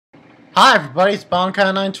Hi everybody, it's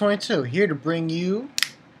Bonkai922 here to bring you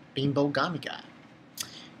BINBOUGAMI guy.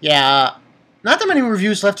 Yeah, not that many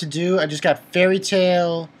reviews left to do. I just got Fairy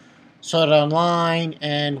Tail, Sword Art Online,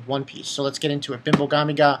 and One Piece. So let's get into it.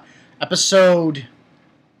 BINBOUGAMI guy, episode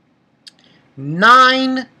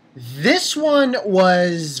 9. This one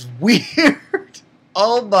was weird.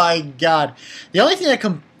 Oh my god! The only thing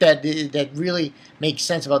that really makes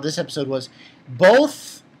sense about this episode was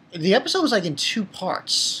the episode was like in 2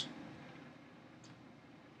 parts.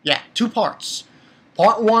 Yeah, 2 parts.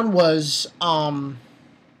 Part 1 was, if I'm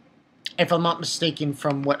not mistaken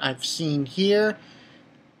from what I've seen here,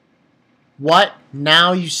 what?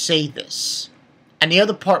 Now you say this. And the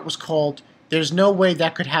other part was called, there's no way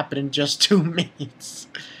that could happen in just 2 minutes.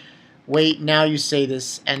 Wait, now you say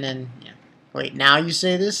this, and then, yeah. Wait, now you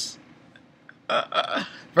say this?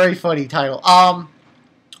 Very funny title.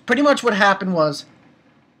 Pretty much what happened was,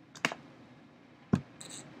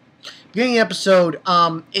 beginning of the episode,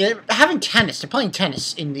 having tennis. They're playing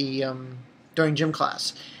tennis in the during gym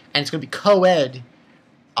class, and it's gonna be co-ed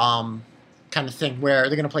kind of thing where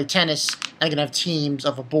they're gonna play tennis and they're gonna have teams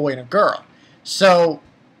of a boy and a girl. So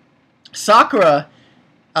Sakura,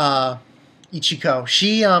 Ichiko,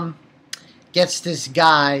 she gets this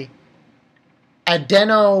guy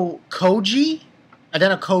Adeno Koji.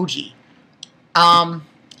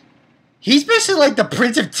 He's basically like the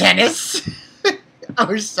Prince of Tennis.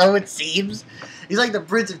 Or so it seems. He's like the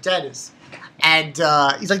Prince of Tennis. And,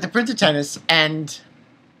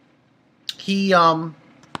 he, he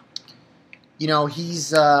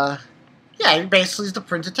basically is the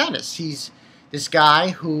Prince of Tennis. He's this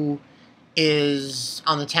guy who is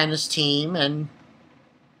on the tennis team and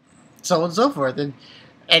so on and so forth. And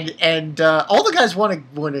all the guys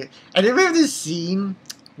want to, and then we have this scene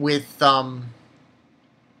with,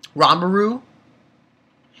 Ramaru.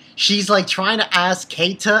 She's like trying to ask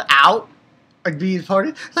Keita out, like being part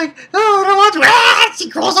of it. Like, no, I don't want to. Ah! She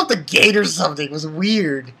crawls up the gate or something. It was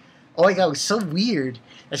weird. Oh my god, it was so weird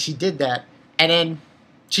that she did that. And then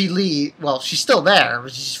she leaves. Well, she's still there,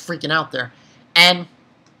 but she's freaking out there. And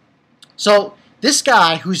so this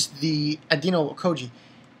guy, who's the Adeno Koji,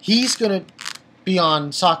 he's gonna be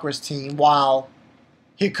on Sakura's team while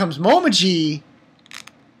here comes Momiji,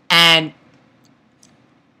 and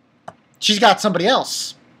she's got somebody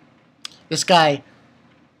else. This guy,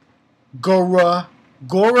 Gorahara.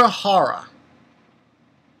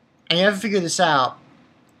 And you haven't figured this out.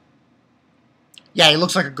 Yeah, he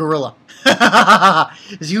looks like a gorilla.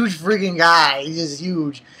 This huge freaking guy. He's just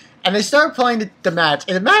huge. And they start playing the match.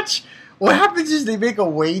 And the match, what happens is they make a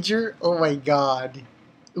wager. Oh my god.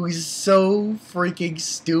 It was so freaking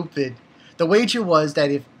stupid. The wager was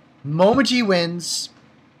that if Momiji wins,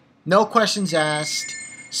 no questions asked,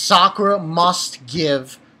 Sakura must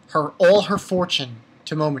give all her fortune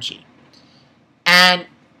to Momiji. And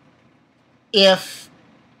if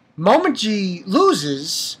Momiji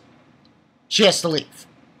loses, she has to leave.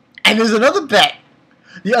 And there's another bet.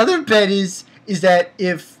 The other bet is that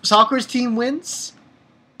if Sakura's team wins,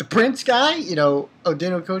 the prince guy, Adeno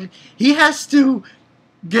Koji, he has to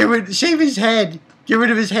shave his head, get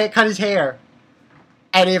rid of his hair, cut his hair.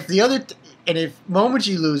 And if if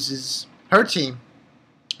Momiji loses, her team,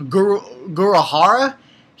 Gorahara,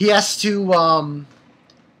 he has to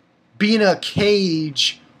be in a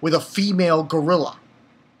cage with a female gorilla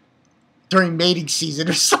during mating season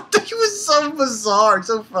or something. It was so bizarre,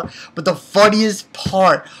 so fun. But the funniest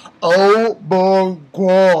part, oh my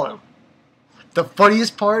god, the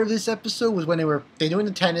funniest part of this episode was when they're doing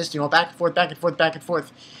the tennis, back and forth, back and forth, back and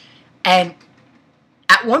forth, and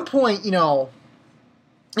at one point, they're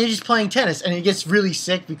just playing tennis, and it gets really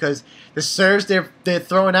sick because the serves they're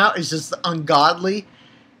throwing out is just ungodly.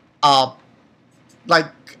 I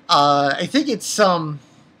think it's the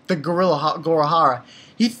Gorahara.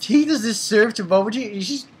 He does this serve to Momiji.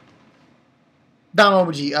 She's not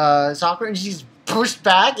Momiji, Sakura, and she's pushed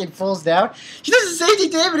back and falls down. She doesn't say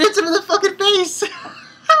anything to him and hits him in the fucking face.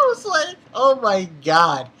 I was like, oh my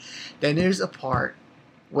god. Then there's a part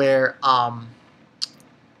where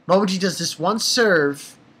Momiji does this one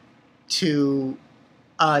serve to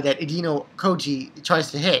that Adeno Koji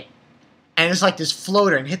tries to hit, and it's like this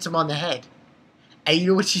floater and hits him on the head. And you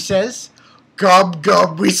know what she says? Gum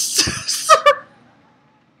gum we serve.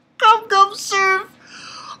 Gum gum serve.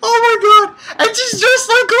 Oh my god! And she's just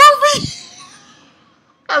like Luffy.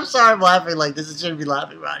 I'm sorry I'm laughing like this. I shouldn't be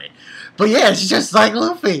laughing about it. But yeah, she's just like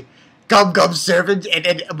Luffy. Gum gum serve,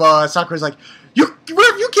 and Sakura's like, you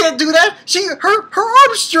can't do that. Her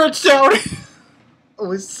arm's stretched out. It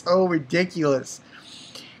was so ridiculous.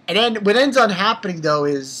 And then what ends up happening though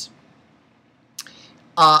is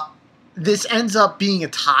this ends up being a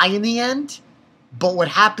tie in the end. But what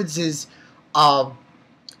happens is,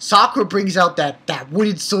 Sakura brings out that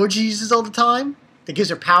wooden sword she uses all the time that gives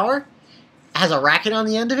her power. It has a racket on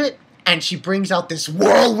the end of it, and she brings out this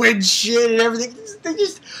whirlwind shit and everything. They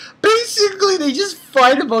just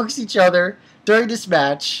fight amongst each other during this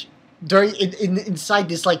match, inside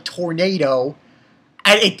this like tornado,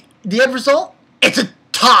 and the end result, it's a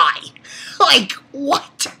tie. Like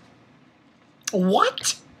what?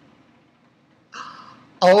 What?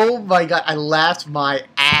 Oh my god! I laughed my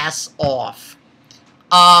ass off.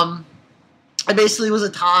 It basically was a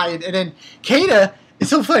tie, and then Kata. It's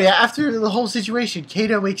so funny. After the whole situation,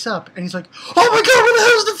 Kata wakes up and he's like, "Oh my god, where the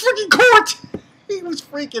hell's the freaking court?" He was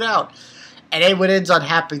freaking out. And then what ends up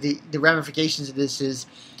happening, the ramifications of this is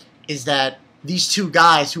that these two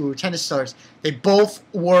guys who were tennis stars, they both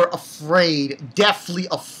were afraid, deathly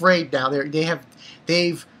afraid now.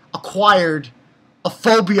 They've acquired a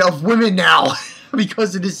phobia of women now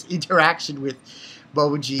because of this interaction with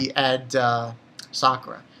Momiji and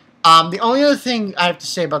Sakura. The only other thing I have to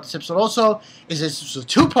say about this episode also is this was a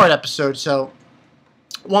two-part episode. So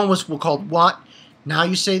one was called "What? Now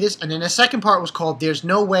You Say This," and then the second part was called "There's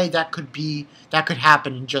No Way That Could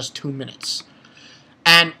Happen in Just 2 Minutes."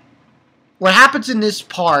 And what happens in this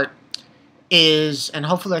part is, and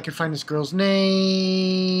hopefully I can find this girl's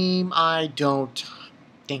name. I don't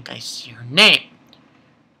think I see her name.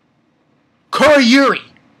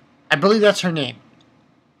 Kurayuri. I believe that's her name.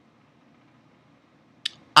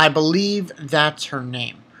 I believe that's her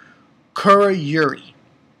name. Kurayuri.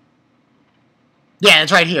 Yeah,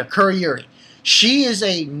 it's right here. Kurayuri. She is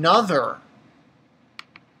another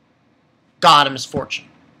god of misfortune.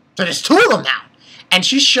 So there's two of them now. And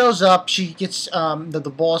she shows up. She gets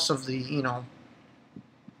the boss of the,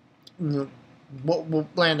 what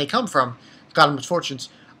land they come from, god of misfortunes,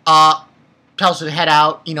 tells her to head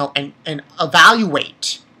out, and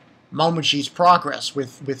evaluate Momoji's progress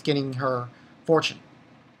with getting her fortune.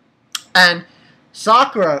 And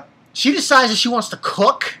Sakura, she decides that she wants to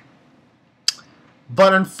cook,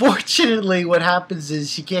 but unfortunately what happens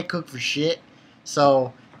is she can't cook for shit,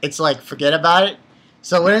 so it's like, forget about it.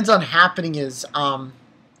 So what ends up happening is,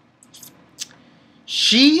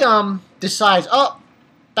 she decides, oh,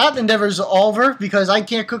 that endeavor's over because I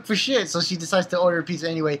can't cook for shit, so she decides to order a pizza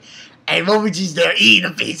anyway, and Momoji's there eating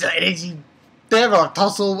the pizza, and then they have a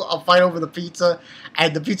tussle, a fight over the pizza,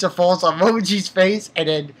 and the pizza falls on Momoji's face, and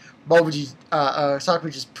then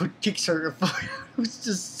Sakura just kicks her. It was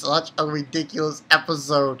just such a ridiculous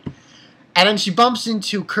episode. And then she bumps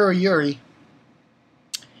into Kurayuri,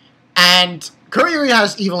 and Kurayuri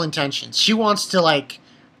has evil intentions. She wants to, like,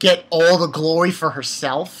 get all the glory for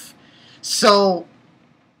herself. So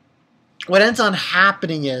what ends on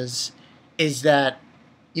happening is that,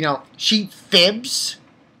 she fibs.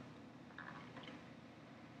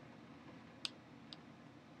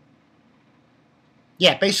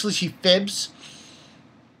 Yeah, basically she fibs,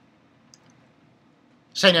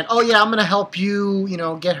 saying that, oh yeah, I'm gonna help you,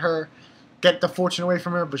 get the fortune away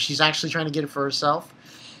from her, but she's actually trying to get it for herself.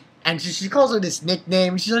 And she calls her this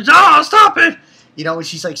nickname, and she's like, oh, stop it! And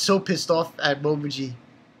she's like so pissed off at Momiji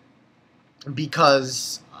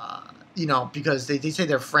because, because they say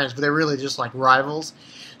they're friends, but they're really just like rivals.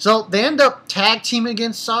 So they end up tag teaming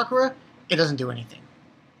against Sakura. It doesn't do anything.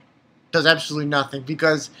 Does absolutely nothing,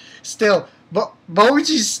 because still,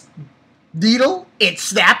 Momoji's needle, it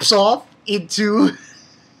snaps off into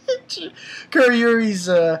Kurayuri's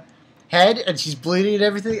head, and she's bleeding and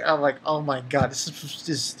everything. I'm like, oh my god, this is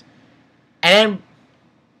just... And then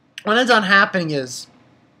what ends on happening is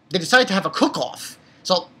they decide to have a cook-off.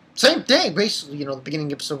 So, same thing, basically, the beginning of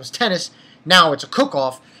the episode was tennis, now it's a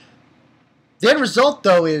cook-off. The end result,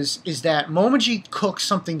 though, is that Momiji cooks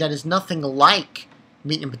something that is nothing like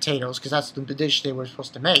meat and potatoes, because that's the dish they were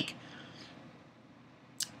supposed to make.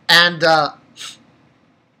 And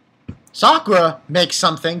Sakura makes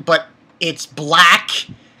something, but it's black.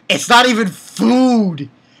 It's not even food.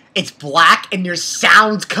 It's black, and there's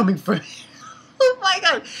sounds coming from it. Oh my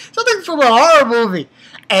god. Something from a horror movie.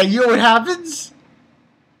 And you know what happens?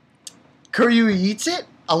 Kuryu eats it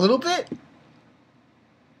a little bit.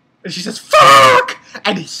 And she says, fuck!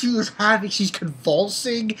 And she's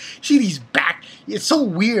convulsing. She's back. It's so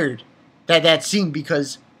weird, that scene,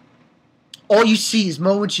 because all you see is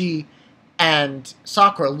Momiji and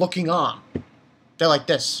Sakura looking on. They're like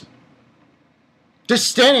this. Just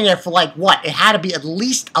standing there for like, what? It had to be at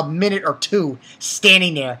least a minute or two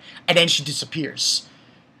standing there, and then she disappears.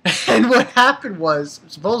 And what happened was,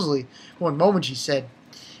 supposedly, what Momiji said,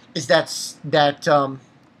 is that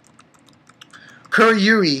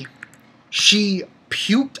Kurayuri, she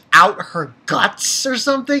puked out her guts or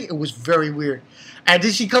something. It was very weird. And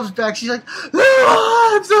then she comes back, she's like,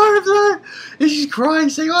 oh, I'm sorry. And she's crying,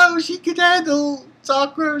 saying, oh, she can handle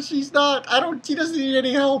Sakura. She's not. She doesn't need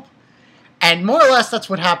any help. And more or less, that's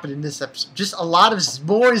what happened in this episode. Just a lot of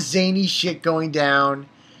more zany shit going down.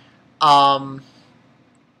 It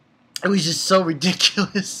was just so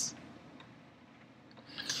ridiculous.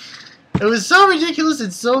 It was so ridiculous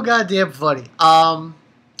and so goddamn funny.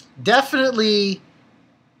 Definitely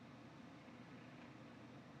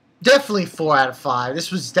 4 out of 5.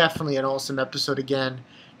 This was definitely an awesome episode again.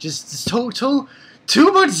 Just too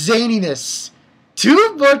much zaniness.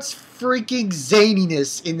 Too much freaking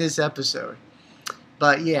zaniness in this episode.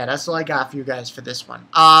 But yeah, that's all I got for you guys for this one.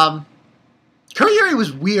 Kuriyuri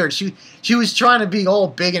was weird. She was trying to be all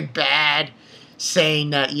big and bad,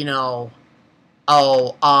 saying that, you know,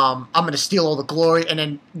 oh, I'm gonna steal all the glory, and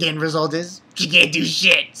then the end result is she can't do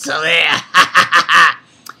shit. So yeah.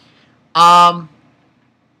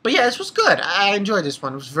 But yeah, this was good. I enjoyed this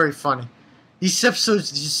one. It was very funny. These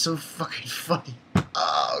episodes are just so fucking funny.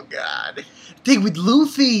 Oh god. Thing with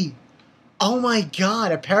Luffy. Oh my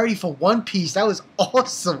god, a parody for One Piece. That was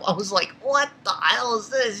awesome. I was like, what the hell is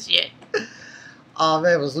this shit? Oh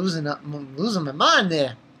man, I was losing my mind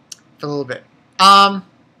there for a little bit.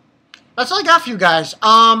 That's all I got for you guys.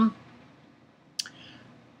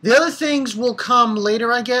 The other things will come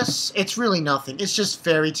later, I guess. It's really nothing. It's just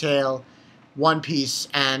Fairy Tail, One Piece,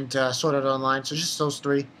 and Sword Art Online. So just those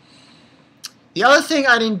 3. The other thing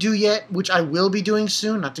I didn't do yet, which I will be doing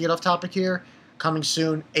soon, not to get off topic here, coming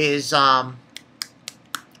soon, is, what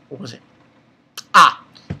was it?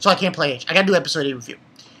 So I Can't Play H. I gotta do episode 8 review.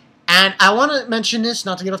 And I want to mention this,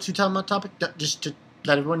 not to get off too on topic, just to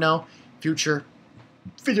let everyone know, future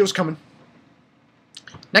videos coming.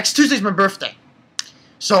 Next Tuesday's my birthday.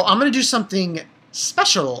 So I'm going to do something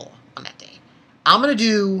special on that day. I'm going to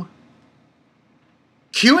do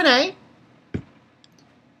Q&A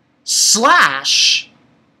 / suggestion.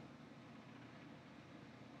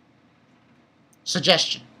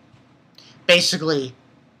 Basically,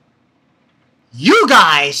 you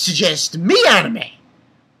guys suggest me anime.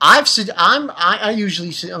 I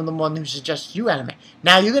usually am the one who suggests you anime.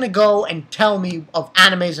 Now you're gonna go and tell me of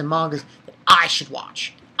animes and mangas that I should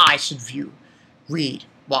watch, I should view, read,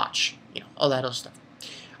 watch, you know, all that other stuff.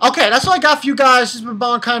 Okay, that's all I got for you guys. This has been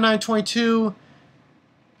Bankai 922,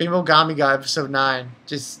 BINBOUGAMI guy, episode 9.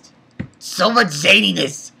 Just so much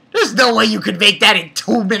zaniness. There's no way you could make that in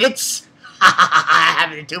 2 minutes. I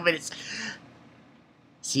have it in 2 minutes.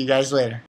 See you guys later.